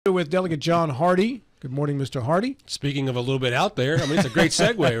With Delegate John Hardy. Good morning, Mr. Hardy. Speaking of a little bit out there, I mean, it's a great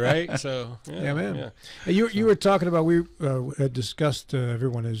segue, right? So, yeah man. Yeah. Hey, you were talking about, we had discussed,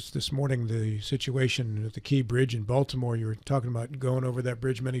 everyone is this morning, the situation at the Key Bridge in Baltimore. You were talking about going over that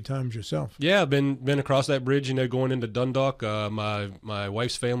bridge many times yourself. Yeah, I've been across that bridge, you know, going into Dundalk. My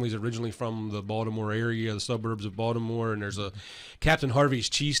wife's family's originally from the Baltimore area, the suburbs of Baltimore, and there's a Captain Harvey's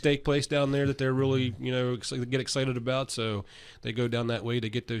cheesesteak place down there that they're really, you know, get excited about. So they go down that way to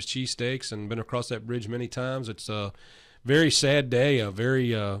get those cheesesteaks, and been across that bridge many times. It's a very sad day, a very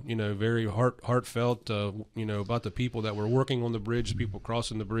you know, very heartfelt, you know, about the people that were working on the bridge, the people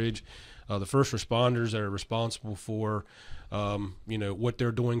crossing the bridge, the first responders that are responsible for you know, what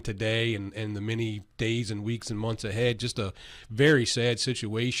they're doing today and the many days and weeks and months ahead. Just a very sad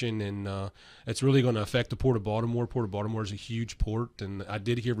situation, and it's really going to affect the Port of Baltimore. Port of Baltimore is a huge port, and I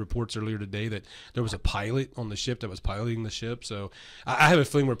did hear reports earlier today that there was a pilot on the ship that was piloting the ship. So I have a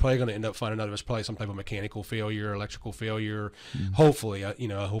feeling we're probably going to end up finding out it was probably some type of mechanical failure, electrical failure. Hopefully, you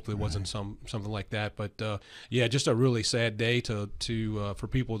know, hopefully it wasn't something like that. But yeah, just a really sad day for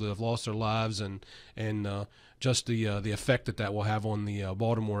people that have lost their lives, and just the effect that will have on the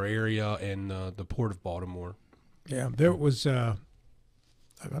Baltimore area and the Port of Baltimore. Yeah, there was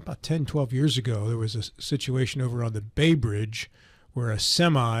about 10, 12 years ago, there was a situation over on the Bay Bridge where a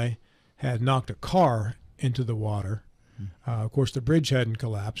semi had knocked a car into the water. Of course, the bridge hadn't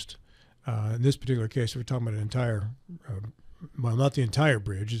collapsed. In this particular case, we're talking about an entire well, not the entire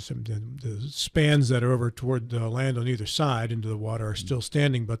bridge. It's the spans that are over toward the land on either side into the water are still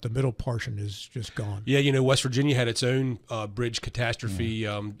standing, but the middle portion is just gone. Yeah, you know, West Virginia had its own bridge catastrophe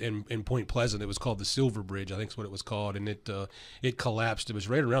in Point Pleasant. It was called the Silver Bridge, I think is what it was called, and it collapsed. It was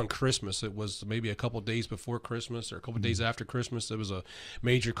right around Christmas. It was maybe a couple of days before Christmas or a couple of days after Christmas. There was a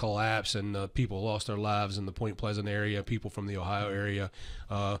major collapse, and people lost their lives in the Point Pleasant area, people from the Ohio area.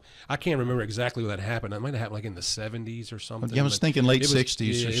 I can't remember exactly when that happened. It might have happened like in the 70s or something. Yeah, I was thinking late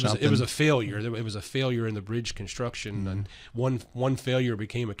 60s or something. It was a failure. It was a failure in the bridge construction, and one failure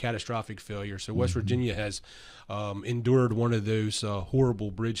became a catastrophic failure. So West Virginia has endured one of those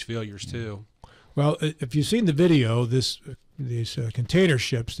horrible bridge failures too. Well, if you've seen the video, these container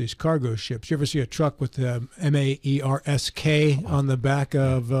ships, these cargo ships, you ever see a truck with the MAERSK on the back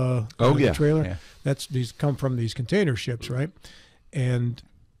of the trailer? Yeah. These come from these container ships, right? And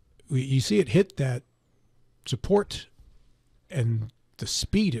you see it hit that support, and the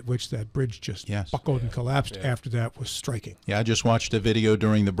speed at which that bridge just buckled and collapsed after that was striking. Yeah, I just watched a video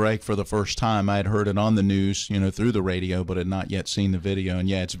during the break for the first time. I had heard it on the news, you know, through the radio, but had not yet seen the video. And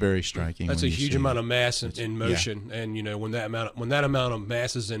yeah, it's very striking. That's a huge amount of mass in motion, and you know, when that amount of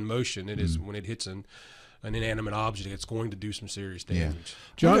mass is in motion, it is when it hits an inanimate object, it's going to do some serious damage.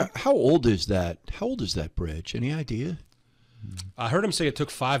 John, how old is that? How old is that bridge? Any idea? I heard him say it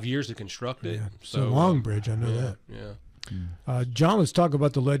took 5 years to construct it. Yeah, it's a long bridge, I know that. Yeah. John, let's talk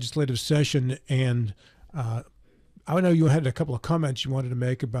about the legislative session, and I know you had a couple of comments you wanted to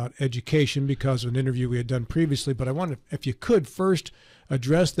make about education because of an interview we had done previously, but I wanted, if you could, first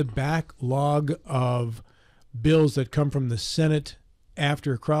address the backlog of bills that come from the Senate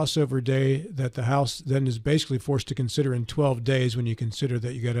after a crossover day that the House then is basically forced to consider in 12 days when you consider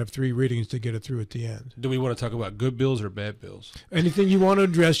that you got to have 3 readings to get it through at the end. Do we want to talk about good bills or bad bills? Anything you want to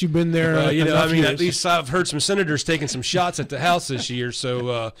address. You've been there. You know, I mean, at least I've heard some senators taking some shots at the House this year.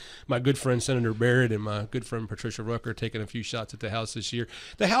 So my good friend Senator Barrett and my good friend Patricia Rucker taking a few shots at the House this year.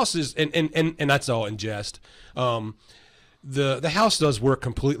 The House is, and that's all in jest. The House does work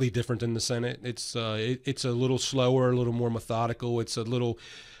completely different than the Senate. It's a little slower, a little more methodical. It's a little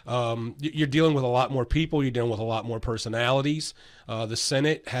you're dealing with a lot more people. You're dealing with a lot more personalities. The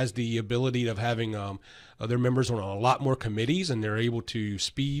Senate has the ability of having their members on a lot more committees, and they're able to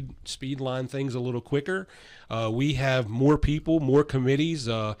speed line things a little quicker. We have more people, more committees,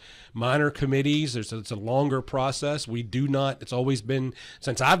 minor committees. It's a longer process. We do not. It's always been,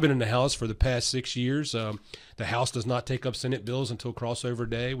 since I've been in the House for the past 6 years. The House does not take up Senate bills until crossover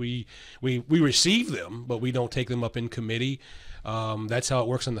day. We receive them, but we don't take them up in committee. That's how it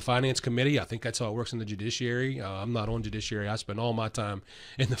works in the Finance Committee. I think that's how it works in the Judiciary. I'm not on Judiciary. I spend all my time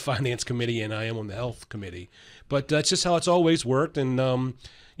in the Finance Committee, and I am on the Health Committee. But that's just how it's always worked. And,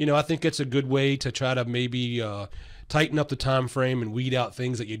 you know, I think it's a good way to try to maybe tighten up the time frame and weed out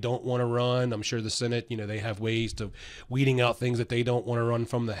things that you don't want to run. I'm sure the Senate, you know, they have ways to weeding out things that they don't want to run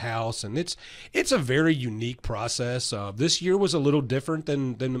from the House, and it's a very unique process. This year was a little different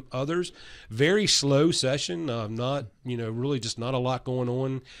than others. Very slow session. Not, you know, really just not a lot going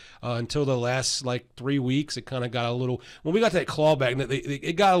on until the last like 3 weeks. It kind of got a little, when we got that clawback,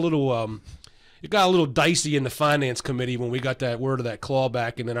 it got a little it got a little dicey in the finance committee when we got that word of that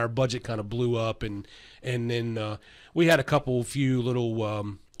clawback, and then our budget kind of blew up, and then we had a few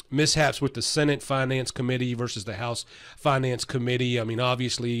little mishaps with the Senate Finance Committee versus the House Finance Committee. I mean,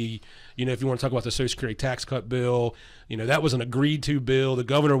 obviously, if you want to talk about the Social Security tax cut bill, that was an agreed to bill. The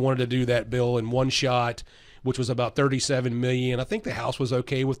governor wanted to do that bill in one shot, which was about $37 million. I think the House was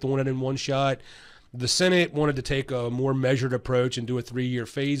okay with doing it in one shot. The Senate wanted to take a more measured approach and do a 3-year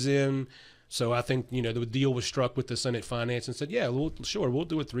phase-in. So I think, the deal was struck with the Senate Finance and said, yeah, we'll do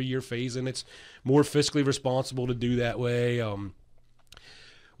a 3-year phase-in. It's more fiscally responsible to do that way.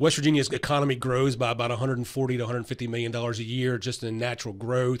 West Virginia's economy grows by about $140 to $150 million a year just in natural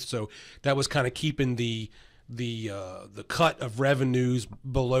growth. So that was kind of keeping the cut of revenues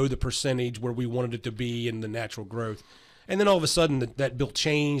below the percentage where we wanted it to be in the natural growth. And then all of a sudden that bill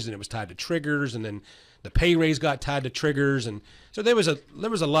changed, and it was tied to triggers, and then the pay raise got tied to triggers, and so there was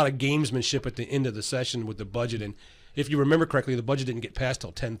a lot of gamesmanship at the end of the session with the budget. And if you remember correctly, the budget didn't get passed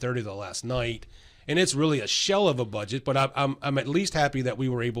till 10:30 the last night, and it's really a shell of a budget. But I'm at least happy that we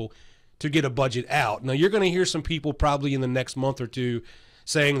were able to get a budget out. Now you're going to hear some people probably in the next month or two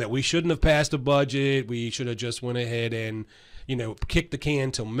saying that we shouldn't have passed a budget. We should have just went ahead and kicked the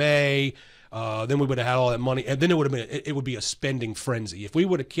can till May. Then we would have had all that money, and then it would be a spending frenzy. If we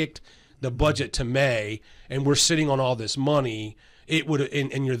would have kicked the budget to May and we're sitting on all this money, it would have,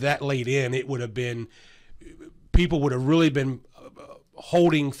 and you're that late in, it would have been, people would have really been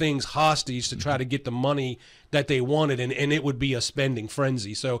holding things hostage to try to get the money that they wanted, and it would be a spending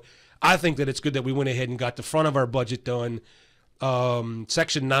frenzy. So I think that it's good that we went ahead and got the front of our budget done.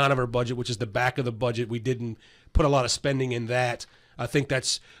 Section 9 of our budget, which is the back of the budget, we didn't put a lot of spending in that. I think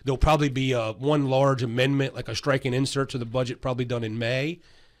there'll probably be one large amendment, like a strike and insert to the budget, probably done in May.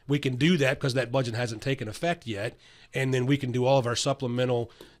 We can do that because that budget hasn't taken effect yet, and then we can do all of our supplemental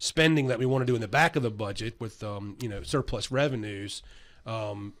spending that we want to do in the back of the budget with surplus revenues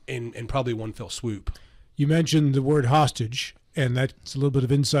in probably one fell swoop. You mentioned the word hostage, and that's a little bit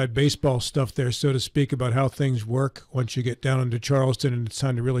of inside baseball stuff there, so to speak, about how things work once you get down into Charleston and it's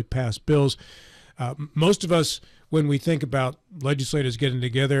time to really pass bills. Most of us, when we think about legislators getting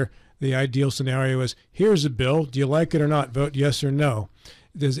together, the ideal scenario is, here's a bill. Do you like it or not? Vote yes or no.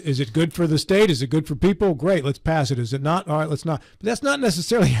 Is it good for the state? Is it good for people? Great, let's pass it. Is it not? All right, let's not. But that's not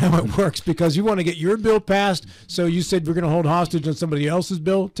necessarily how it works, because you want to get your bill passed, so you said we're going to hold hostage on somebody else's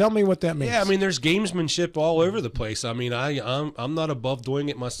bill. Tell me what that means. Yeah, I mean, there's gamesmanship all over the place. I mean, I'm not above doing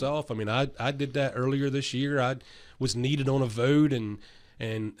it myself. I mean, I did that earlier this year. I was needed on a vote, and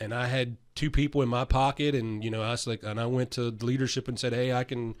I had 2 people in my pocket, and I went to leadership and said, hey, I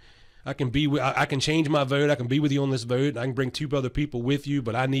can change my vote. I can be with you on this vote. I can bring 2 other people with you,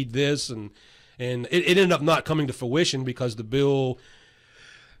 but I need this. And it ended up not coming to fruition because the bill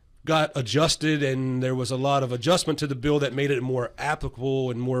got adjusted, and there was a lot of adjustment to the bill that made it more applicable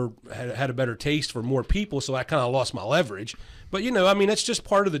and had a better taste for more people. So I kind of lost my leverage. But I mean, it's just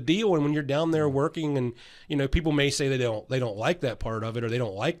part of the deal. And when you're down there working, and people may say they don't like that part of it, or they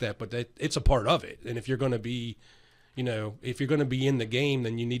don't like that, but it's a part of it. And if you're going to be in the game,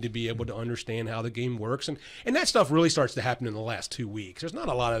 then you need to be able to understand how the game works. And that stuff really starts to happen in the last 2 weeks. There's not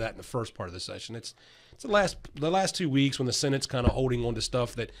a lot of that in the first part of the session. It's the last 2 weeks when the Senate's kind of holding on to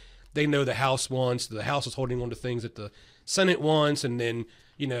stuff that they know the House wants. The House is holding on to things that the Senate wants, and then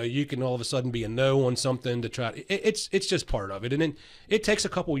you can all of a sudden be a no on something to try. It's just part of it, and then it takes a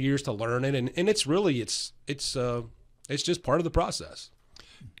couple years to learn it, and it's really it's just part of the process.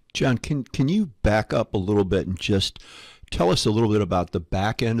 John, can you back up a little bit and just tell us a little bit about the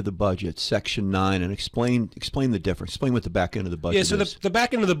back end of the budget, Section 9, and explain the difference. Explain what the back end of the budget is. Yeah, so the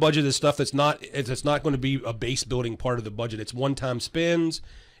back end of the budget is stuff that's not going to be a base building part of the budget. It's one-time spends.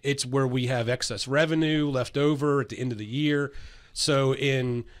 It's where we have excess revenue left over at the end of the year. So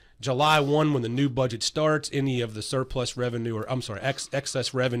in July 1, when the new budget starts, any of the surplus revenue, or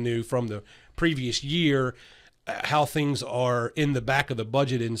excess revenue from the previous year, how things are in the back of the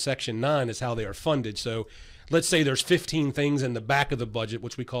budget in Section 9 is how they are funded. So let's say there's 15 things in the back of the budget,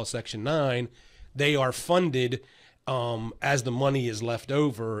 which we call Section 9. They are funded as the money is left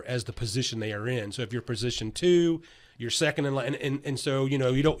over as the position they are in. So if you're position 2, you're second in line, and so you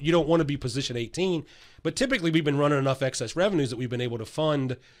don't want to be position 18. But typically we've been running enough excess revenues that we've been able to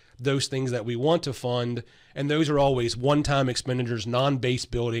fund those things that we want to fund, and those are always one-time expenditures, non-base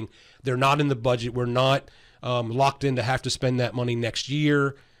building. They're not in the budget. We're not locked in to have to spend that money next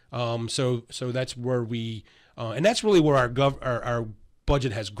year. So that's where we and that's really where our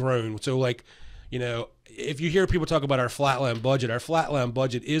budget has grown. So like, you know, if you hear people talk about our flatline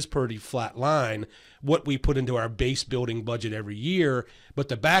budget is pretty flat line, what we put into our base building budget every year. But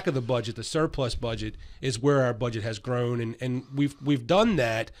the back of the budget, the surplus budget, is where our budget has grown. And we've done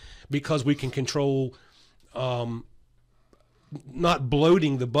that because we can control not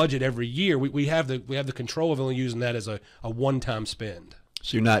bloating the budget every year. We have the control of only using that as a one-time spend.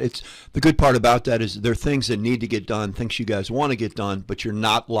 So you're not. It's the good part about that is there are things that need to get done, things you guys want to get done, but you're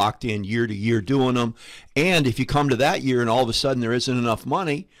not locked in year to year doing them. And if you come to that year and all of a sudden there isn't enough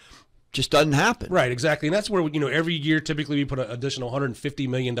money, just doesn't happen. Right, exactly. And that's where, you know, every year typically we put an additional $150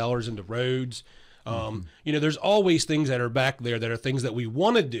 million into roads. You know, there's always things that are back there that are things that we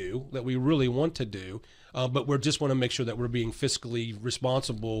want to do, that we really want to do, but we just want to make sure that we're being fiscally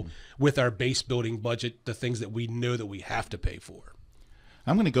responsible with our base building budget, the things that we know that we have to pay for.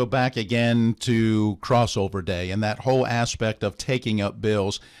 I'm going to go back again to crossover day and that whole aspect of taking up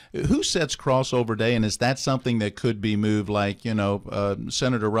bills. Who sets crossover day, and is that something that could be moved? Like, you know,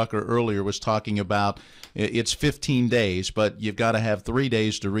 Senator Rucker earlier was talking about it's 15 days, but you've got to have 3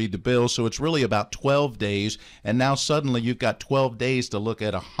 days to read the bill, so it's really about 12 days. And now suddenly you've got 12 days to look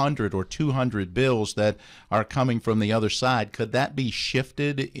at 100 or 200 bills that are coming from the other side. Could that be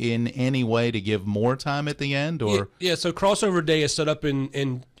shifted in any way to give more time at the end? Or yeah, so crossover day is set up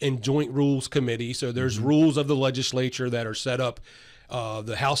in joint rules committee. So there's rules of the legislature that are set up.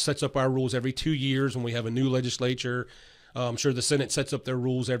 The House sets up our rules every 2 years when we have a new legislature. I'm sure the Senate sets up their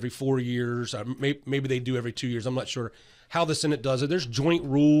rules every 4 years. Maybe they do every 2 years. I'm not sure how the Senate does it. There's joint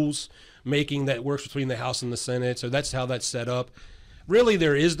rules making that works between the House and the Senate. So that's how that's set up. Really,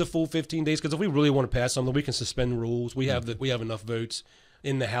 there is the full 15 days because if we really want to pass something, we can suspend rules. We have enough votes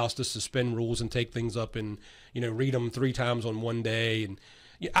in the House to suspend rules and take things up and, you know, read them 3 times on one day. And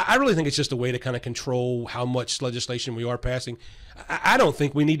I really think it's just a way to kind of control how much legislation we are passing. I don't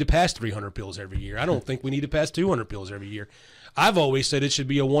think we need to pass 300 bills every year. I don't think we need to pass 200 bills every year. I've always said it should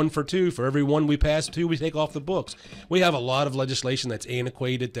be a 1 for 2. For every one we pass, 2 we take off the books. We have a lot of legislation that's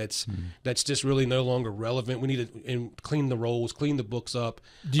antiquated, that's just really no longer relevant. We need to clean the rolls, clean the books up.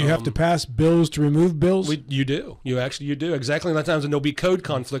 Do you have to pass bills to remove bills? You do. You do. Exactly. A lot of times, and there'll be code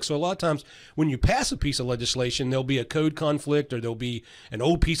conflicts. So a lot of times when you pass a piece of legislation, there'll be a code conflict or there'll be an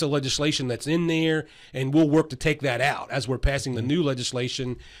old piece of legislation that's in there, and we'll work to take that out. As we're passing the new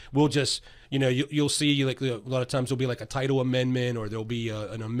legislation, we'll just, you know, you'll see like a lot of times there'll be like a title amendment or there'll be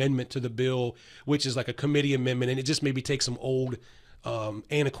an amendment to the bill, which is like a committee amendment, and it just maybe takes some old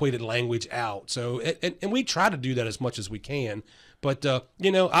antiquated language out. So, and we try to do that as much as we can. But,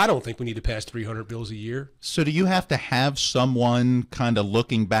 you know, I don't think we need to pass 300 bills a year. So do you have to have someone kind of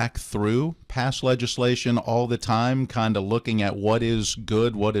looking back through past legislation all the time, kind of looking at what is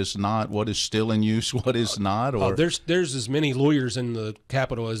good, what is not, what is still in use, what is not? Or there's as many lawyers in the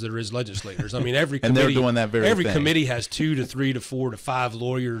Capitol as there is legislators. I mean, every and committee, they're doing that very every thing. committee has 2 to 3 to 4 to 5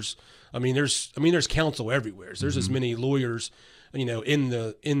 lawyers. I mean, there's counsel everywhere. So there's as many lawyers, you know, in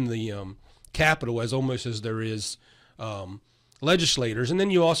the Capitol as almost as there is legislators. And then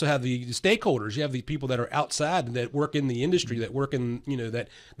you also have the stakeholders. You have the people that are outside that work in the industry, that work in, you know,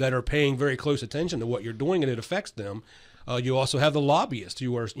 that are paying very close attention to what you're doing and it affects them. You also have the lobbyists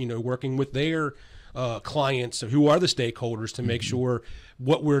who are, you know, working with their clients who are the stakeholders to make sure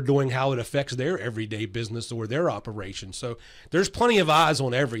what we're doing, how it affects their everyday business or their operation. So there's plenty of eyes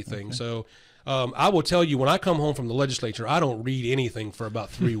on everything. Okay. So I will tell you, when I come home from the legislature, I don't read anything for about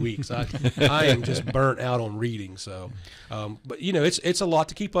 3 weeks. I am just burnt out on reading. So, but you know, it's a lot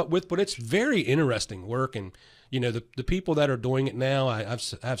to keep up with, but it's very interesting work. And you know, the people that are doing it now, I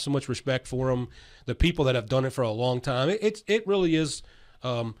have so much respect for them. The people that have done it for a long time, it really is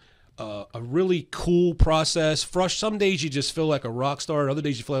a really cool process. Some days you just feel like a rock star, and other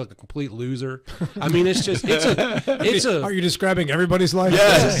days you feel like a complete loser. I mean, it's a. Are you describing everybody's life?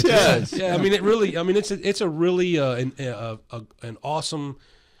 Yes, yes. Yeah, I mean, it's a really an awesome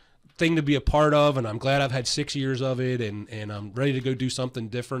thing to be a part of, and I'm glad I've had 6 years of it, and I'm ready to go do something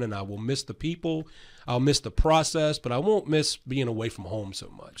different. And I will miss the people, I'll miss the process, but I won't miss being away from home so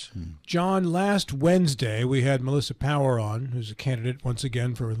much. John, last Wednesday we had Melissa Power on, who's a candidate once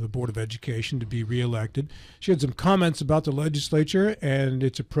again for the Board of Education to be reelected. She had some comments about the legislature and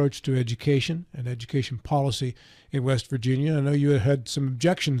its approach to education and education policy in West Virginia. I know you had some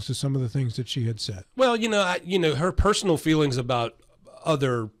objections to some of the things that she had said. Well, you know, her personal feelings about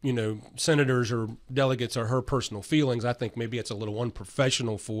other, senators or delegates are her personal feelings. I think maybe it's a little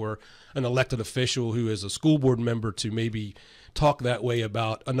unprofessional for an elected official who is a school board member to maybe talk that way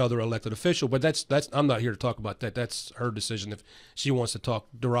about another elected official. But that's I'm not here to talk about that. That's her decision if she wants to talk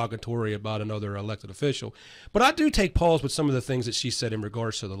derogatory about another elected official. But I do take pause with some of the things that she said in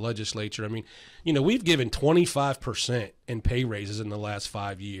regards to the legislature. I mean, we've given 25% in pay raises in the last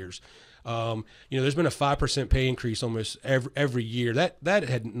 5 years. There's been a 5% pay increase almost every year. That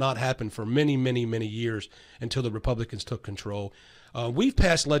had not happened for many, many, many years until the Republicans took control. We've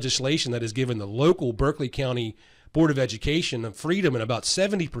passed legislation that has given the local Berkeley County Board of Education a freedom in about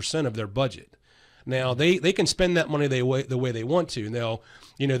 70% of their budget. Now, they can spend that money the way they want to. Now,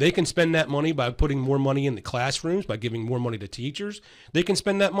 they can spend that money by putting more money in the classrooms, by giving more money to teachers. They can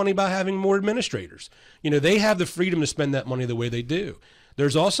spend that money by having more administrators. They have the freedom to spend that money the way they do.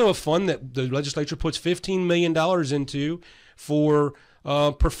 There's also a fund that the legislature puts $15 million into for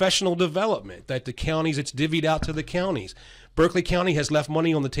professional development that the counties, it's divvied out to the counties. Berkeley County has left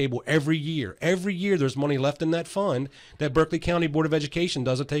money on the table every year. Every year there's money left in that fund that Berkeley County Board of Education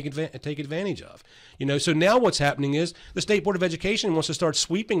doesn't take advantage of. So now what's happening is the State Board of Education wants to start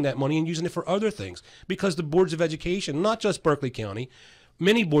sweeping that money and using it for other things because the boards of education, not just Berkeley County,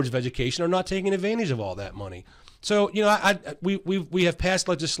 many boards of education are not taking advantage of all that money. So, we have passed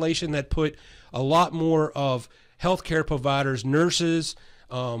legislation that put a lot more of healthcare providers, nurses,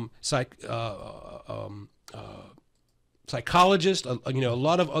 psychologists, a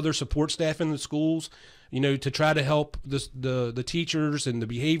lot of other support staff in the schools, to try to help the teachers and the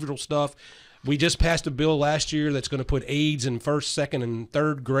behavioral stuff. We just passed a bill last year that's going to put aides in first, second, and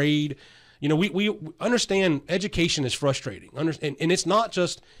third grade. We understand education is frustrating, and it's not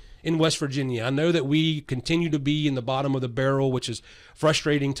just in West Virginia. I know that we continue to be in the bottom of the barrel, which is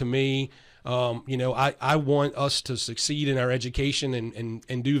frustrating to me. I want us to succeed in our education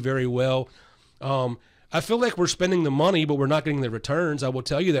and do very well. I feel like we're spending the money, but we're not getting the returns. I will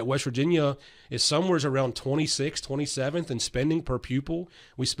tell you that West Virginia is somewhere around 26th, 27th in spending per pupil.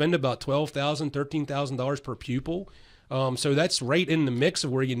 We spend about $12,000, $13,000 per pupil. So that's right in the mix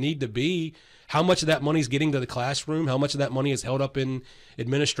of where you need to be. How much of that money is getting to the classroom? How much of that money is held up in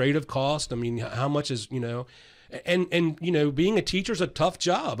administrative cost? I mean, how much is, and being a teacher is a tough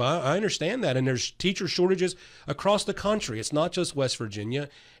job. I understand that. And there's teacher shortages across the country. It's not just West Virginia.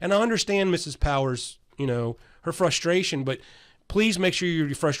 And I understand Mrs. Powers, her frustration, but please make sure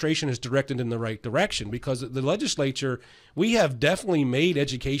your frustration is directed in the right direction, because the legislature, we have definitely made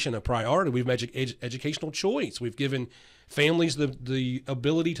education a priority. We've made educational choice. We've given families the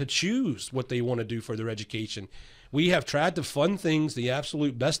ability to choose what they want to do for their education. We have tried to fund things the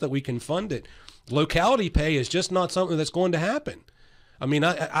absolute best that we can fund it. Locality pay is just not something that's going to happen. I mean,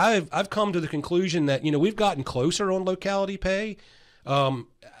 I've come to the conclusion that, we've gotten closer on locality pay.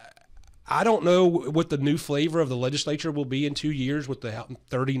 I don't know what the new flavor of the legislature will be in 2 years with the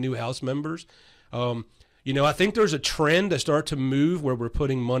 30 new House members. I think there's a trend to start to move where we're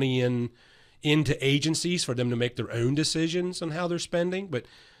putting money into agencies for them to make their own decisions on how they're spending. But,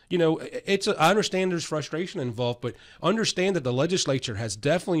 I understand there's frustration involved, but understand that the legislature has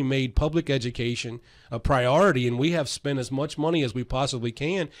definitely made public education a priority, and we have spent as much money as we possibly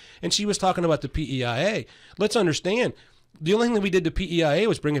can. And she was talking about the PEIA. Let's understand, the only thing that we did to PEIA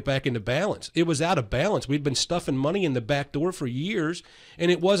was bring it back into balance. It was out of balance. We'd been stuffing money in the back door for years,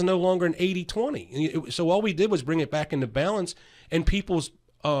 and it was no longer an 80-20. So all we did was bring it back into balance, and people's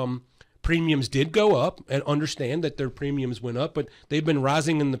premiums did go up, and understand that their premiums went up, but they've been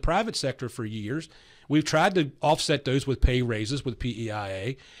rising in the private sector for years. We've tried to offset those with pay raises with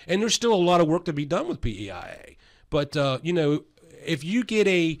PEIA, and there's still a lot of work to be done with PEIA. But, if you get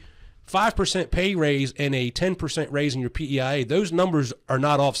a 5% pay raise and a 10% raise in your PEIA, those numbers are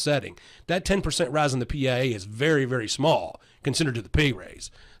not offsetting. That 10% rise in the PEIA is very, very small considered to the pay raise.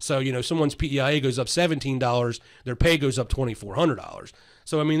 So, someone's PEIA goes up $17, their pay goes up $2,400.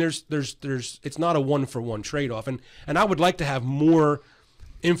 So, I mean, there's it's not a one-for-one trade-off. And I would like to have more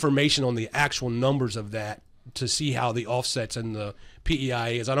information on the actual numbers of that to see how the offsets in the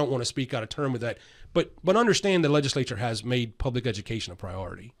PEIA is. I don't want to speak out of turn with that. But understand the legislature has made public education a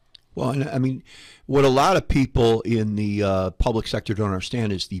priority. Well, and I mean, what a lot of people in the public sector don't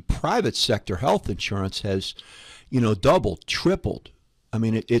understand is the private sector health insurance has, doubled, tripled. I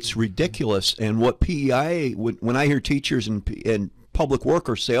mean, it's ridiculous. And what PEIA, when I hear teachers and public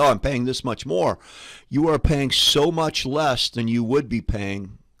workers say, "Oh, I'm paying this much more," you are paying so much less than you would be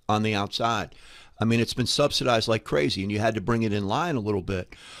paying on the outside. I mean, it's been subsidized like crazy, and you had to bring it in line a little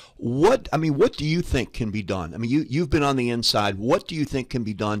bit. What do you think can be done? I mean, you've been on the inside. What do you think can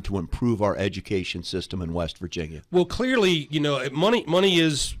be done to improve our education system in West Virginia? Well, clearly, money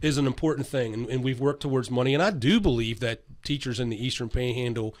is an important thing, and we've worked towards money. And I do believe that teachers in the Eastern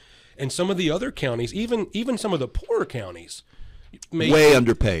Panhandle and some of the other counties, even some of the poorer counties, way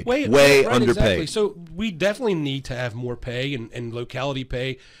underpaid. Way underpaid. Exactly. So we definitely need to have more pay and locality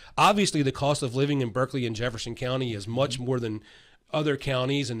pay. Obviously, the cost of living in Berkeley and Jefferson County is much more than other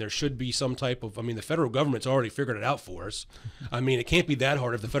counties, and there should be some type of, the federal government's already figured it out for us. It can't be that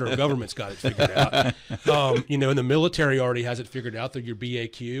hard if the federal government's got it figured out. And the military already has it figured out through your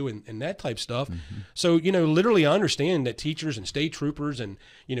BAQ and that type stuff. So, literally I understand that teachers and state troopers and,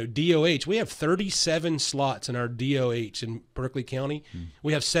 DOH, we have 37 slots in our DOH in Berkeley County.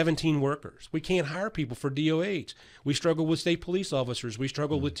 We have 17 workers. We can't hire people for DOH. We struggle with state police officers. We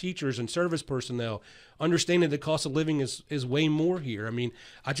struggle with teachers and service personnel. Understanding the cost of living is way more here.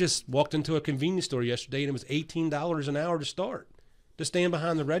 I just walked into a convenience store yesterday and it was $18 an hour to stand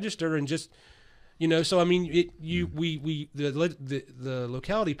behind the register and just, so the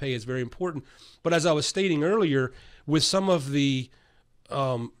locality pay is very important. But as I was stating earlier, with some of the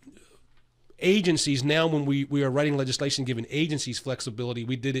agencies now, when we are writing legislation giving agencies flexibility,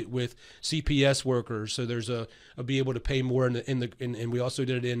 we did it with CPS workers, so there's be able to pay more and we also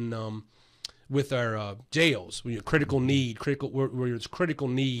did it in with our jails. Critical need, where there's critical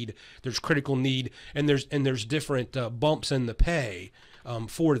need, and there's different bumps in the pay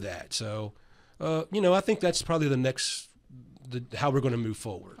for that. So I think that's probably the next how we're going to move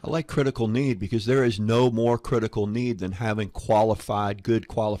forward. I like critical need because there is no more critical need than having good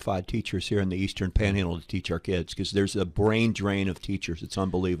qualified teachers here in the Eastern Panhandle to teach our kids, because there's a brain drain of teachers. It's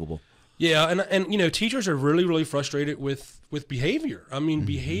unbelievable. Yeah, and teachers are really, really frustrated with behavior.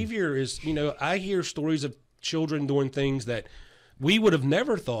 Behavior is, I hear stories of children doing things that we would have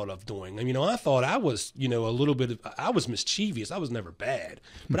never thought of doing. I thought I was, I was mischievous. I was never bad,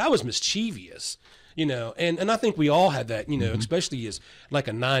 but I was mischievous. And I think we all had that, especially as like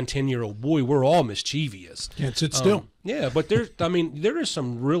a 9-10-year-old boy, we're all mischievous. Can't sit still. Yeah, but there is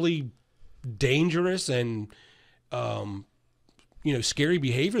some really dangerous and, scary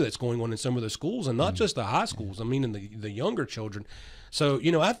behavior that's going on in some of the schools, and not just the high schools. In the younger children. So,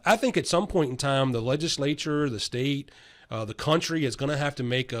 I think at some point in time, the legislature, the state, the country is going to have to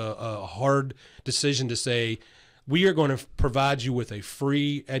make a hard decision to say, we are going to provide you with a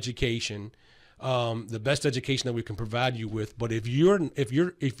free education, the best education that we can provide you with. But if you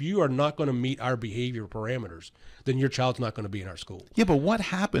are not going to meet our behavior parameters, then your child's not going to be in our school. Yeah, but what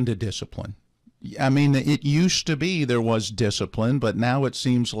happened to discipline? It used to be there was discipline, but now it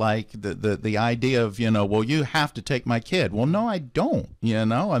seems like the idea of, well, you have to take my kid. Well, no, I don't.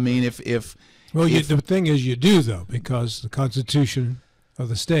 The thing is, you do, though, because the Constitution of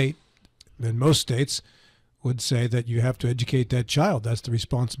the state, in most states, would say that you have to educate that child. That's the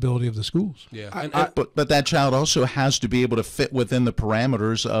responsibility of the schools. Yeah, but that child also has to be able to fit within the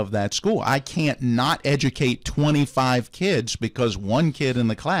parameters of that school. I can't not educate 25 kids because one kid in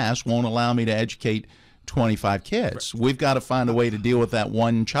the class won't allow me to educate 25 kids. We've got to find a way to deal with that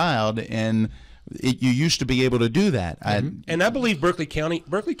one child, and you used to be able to do that. And I believe Berkeley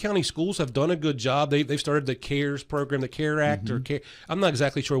County schools have done a good job. They've started the CARES program, the CARE Act, or CARE. I'm not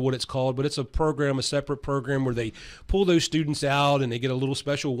exactly sure what it's called, but it's a program, a separate program where they pull those students out and they get a little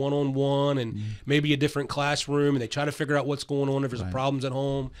special one-on-one and maybe a different classroom, and they try to figure out what's going on if there's problems at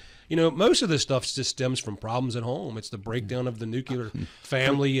home. Most of this stuff just stems from problems at home. It's the breakdown of the nuclear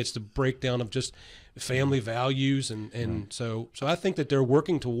family. It's the breakdown of just family values, and so I think that they're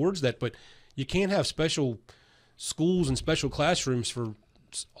working towards that, but you can't have special schools and special classrooms for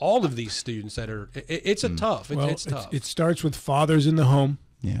all of these students that are. It's tough. It's tough. It starts with fathers in the home.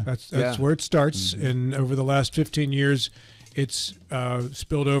 Yeah, that's where it starts. And over the last 15 years, it's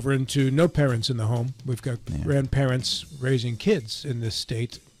spilled over into no parents in the home. We've got grandparents raising kids in this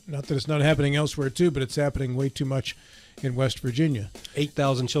state. Not that it's not happening elsewhere too, but it's happening way too much in West Virginia.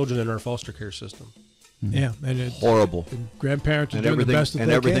 8,000 children in our foster care system. Yeah, and it's horrible. Grandparents are doing the best that they can.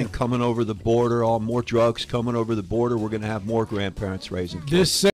 And everything coming over the border, more drugs coming over the border. We're going to have more grandparents raising kids. This